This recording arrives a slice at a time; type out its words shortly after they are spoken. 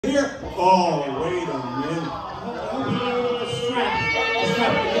here. Oh, wait a minute.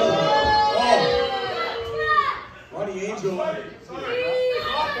 Oh, Ronnie Angel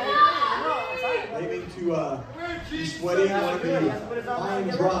aiming to be sweating, want to be high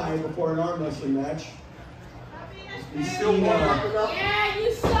and dry before an arm wrestling match. We've seen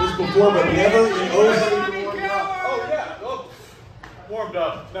this before, but never in OC. Oh, yeah. Oh, warmed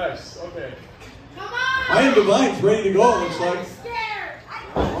up. Nice. Okay. I Am Divine's ready to go, it looks like.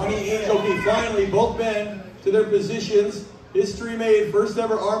 Ronnie Angel, okay, finally, both men to their positions. History made, first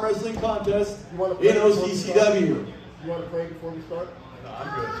ever arm wrestling contest in OCCW. You want to play before we start? No,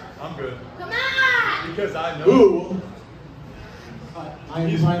 I'm good. I'm good. Come on! Because I know. Who? I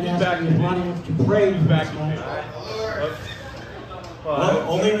am trying to ask if Ronnie wants to pray back for to me. Well,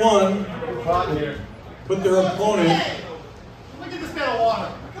 only one put their opponent. Look at this man of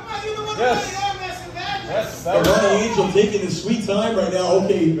water. Come on, you're the one Yes. who's arm wrestling match. Yes. Ronnie Angel taking his sweet time right now.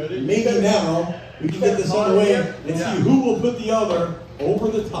 Okay, maybe now we can get this underway and see who will put the other over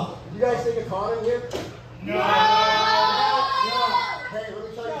the top. You guys think of Connor here? No! Hey, let me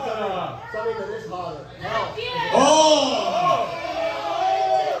tell you something that is hotter. Oh!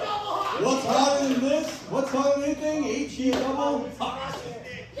 What's hotter than this? What's hotter than anything? HE double top.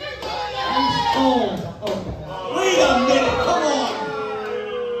 Wait a minute, come on!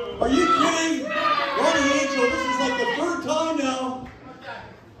 Are you kidding? Ronnie Angel, this is like the third time now.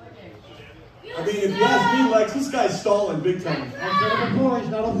 I mean, if you ask me, Lex, this guy's stalling big time. I said it before, he's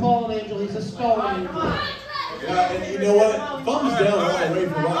not a fallen angel, he's a stalling angel. Yeah, and you know what? Thumbs down all the way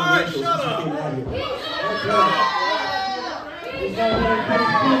for Ronnie Angel since he came out here. He's got to put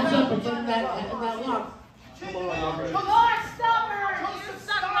his thumbs up and in that lock. Come on, stubborn! You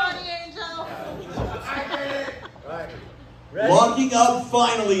suck, Ronnie Angel! Locking up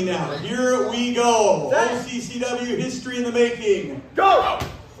finally now. Here we go. OCCW history in the making. Go!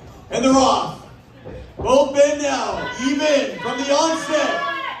 And they're off. Both men now, even from the onset.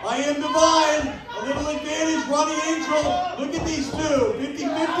 I Am Divine, a little advantage. Ronnie Angel, look at these two,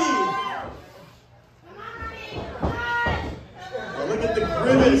 50-50. Oh, look at the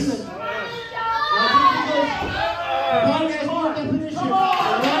grimace.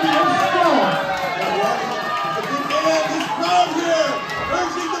 This crowd here,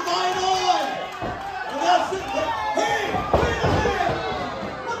 urging Divine on. And that's it. Hey, wait a minute.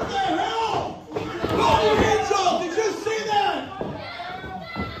 What the hell? Ronnie Angel, did you see that?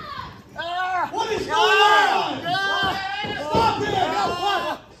 What is going on? Stop it!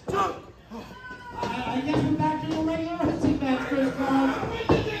 I guess we're back to the regular wrestling match, Chris Brown.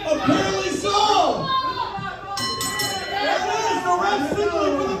 Apparently so! There it is, the ref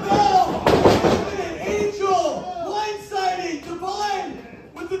signaling for the bell! Angel, blindsiding, Divine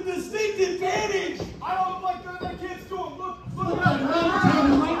with the distinct advantage! I don't like the other kids to him. Look Look at at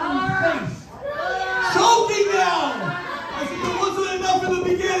that. right in his face. Choking down! As if it wasn't enough in the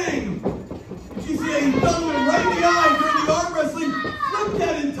beginning! Did you see he thumbed him right in the eye during the arm wrestling? Flipped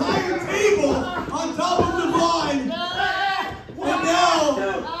that entire table on top of Divine! And now,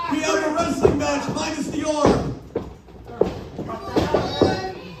 we have a wrestling match minus the arm!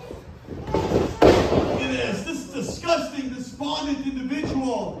 Look at this! This disgusting, despondent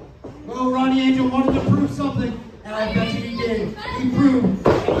individual! Well, Ronnie Angel wanted to prove something, and I bet you he did. He proved he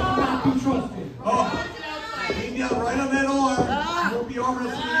cannot be trusted. Oh, came down right on that arm. He won't be arm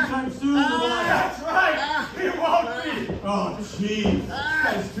wrestling anytime soon. That's right. He won't be. Oh, jeez. This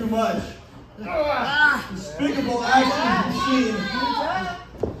guy's too much. Despicable actions we've seen.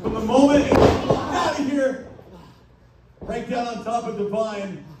 From the moment he walked out of here, right down on top of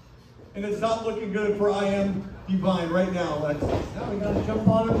Divine. And it's not looking good for I Am Divine right now, Lex. Now we gotta jump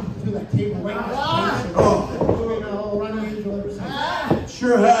on him to that table right now. Oh, Doing Ronnie Angel ever since.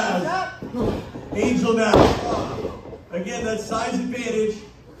 sure has. Angel now. Again, that size advantage.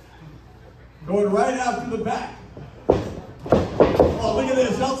 Going right after the back. Oh, look at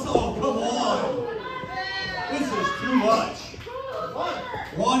this. Oh, come on. This is too much.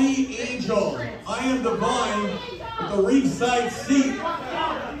 Ronnie Angel. I Am Divine with the ringside seat.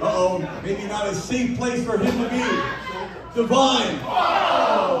 Uh-oh. Maybe not a safe place for him to be. Divine.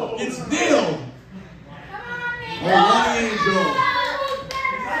 It's nailed. Ronnie Angel.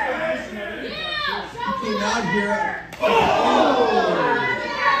 He came out here.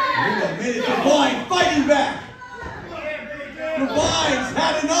 Wait a minute. Divine fighting back. Divine's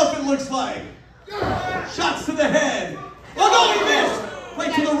had enough, it looks like. Shots to the head. Oh no, he missed.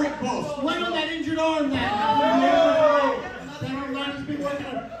 Right to the ring post. Right on that injured arm now. That arm Ronnie's been working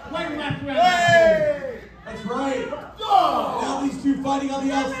on. Right wrapped around. That's right. Now these two fighting on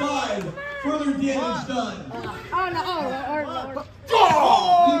the outside. Further damage done. Oh, no. He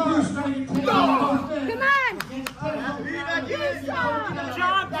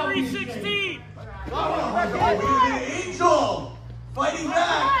Angel fighting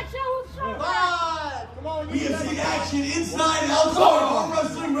back. Come on, We have seen action inside, outside, arm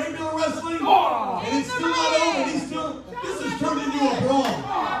wrestling, regular wrestling, and it's still not over. This has turned into a brawl.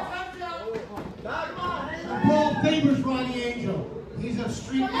 The brawl favors Ronnie Angel. He's a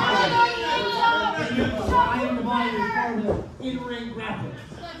street fighter. I am divided as part of the in-ring grappling.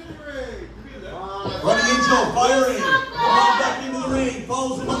 Ronnie Angel firing. Going back into the ring.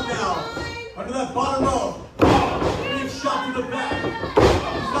 Follows him up now. Under that bottom rope. Big shot to the back.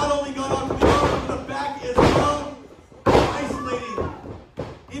 He's not only gone onto the arm, but the back as well. Isolating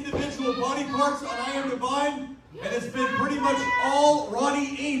individual body parts on I Am Divine. And it's been pretty much all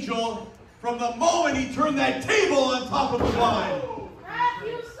Ronnie Angel from the moment he turned that table on top of Divine.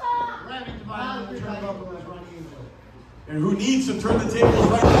 And who needs to turn the tables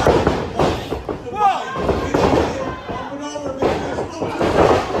right now? Up and over, baby.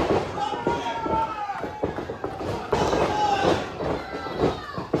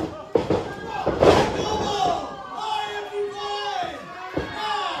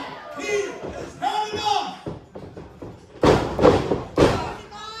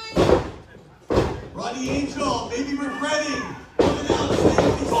 Ronnie Angel, maybe regretting coming out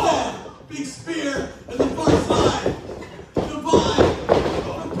safely set. Big spear at the far side. Divine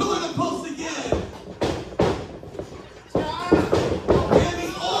from pillar to post again.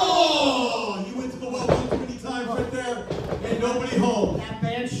 Randy, oh! He went to the well one too many times right there, and nobody home. That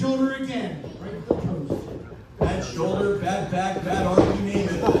bad shoulder again. Right to the post. Bad shoulder, bad back, bad arm, you name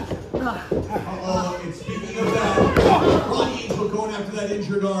it. Uh-oh, and speaking of that, Ronnie Angel going after that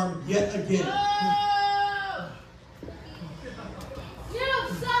injured arm yet again.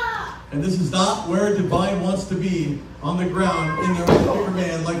 And this is not where Divine wants to be, on the ground, in their own bigger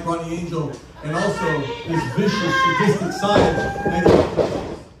man like Ronnie Angel. And also, this vicious, sadistic side.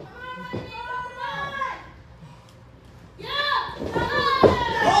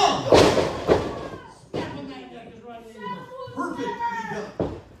 Perfectly done.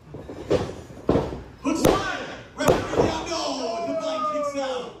 Hook slide. Referee down. No, Divine kicks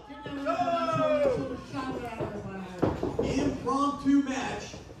out. Impromptu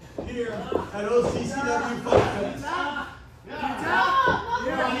match here at OCCW Fight Fest.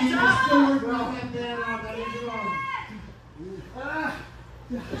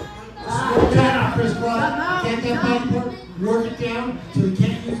 Chris Brown, get that body part, work it down till he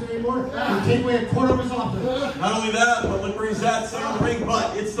can't use it anymore, and take away a quarter of his office. Not only that, but look where he's at, sitting on the ring,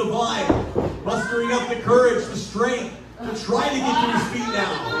 but it's Divine, mustering up the courage, the strength, to try to get to his feet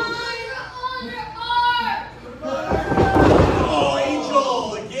now. Oh,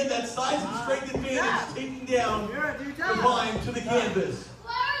 Angel, again, that size and strength advantage, taking down Divine to the canvas.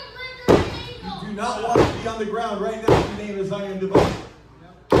 You do not want to be on the ground right now if your name is I Am Divine.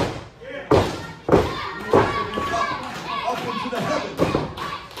 Up into the heavens.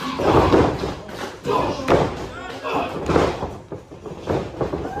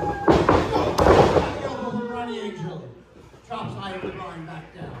 Ronnie Angel drops I Am Divine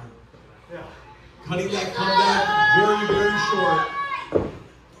back down. Cutting that comeback very, very short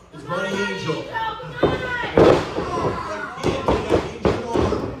is Ronnie Angel.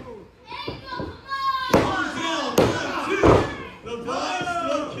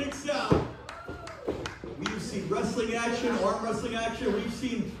 Wrestling action, arm wrestling action. We've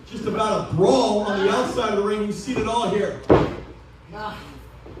seen just about a brawl on the outside of the ring. We've seen it all here.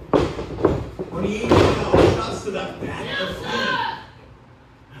 Ronnie Angel now shots to that back of the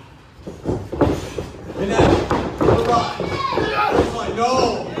and that right.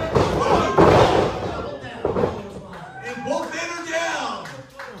 No. And both men are down.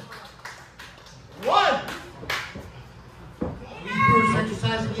 One.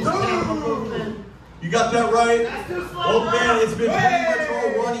 You got that right? Oh man, it's been pretty much all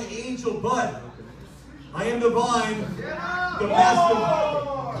Ronnie Angel, but I Am Divine, the massive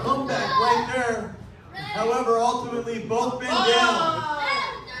comeback right there. However, ultimately, both men down.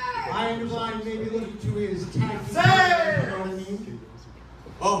 I Am Divine may be looking to his tag team.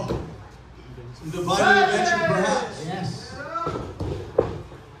 Oh, some divine intervention perhaps. Yes.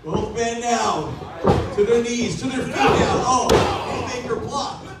 Both men now, to their knees, to their feet now. Oh, haymaker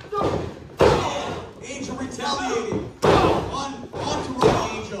block. Angel retaliating.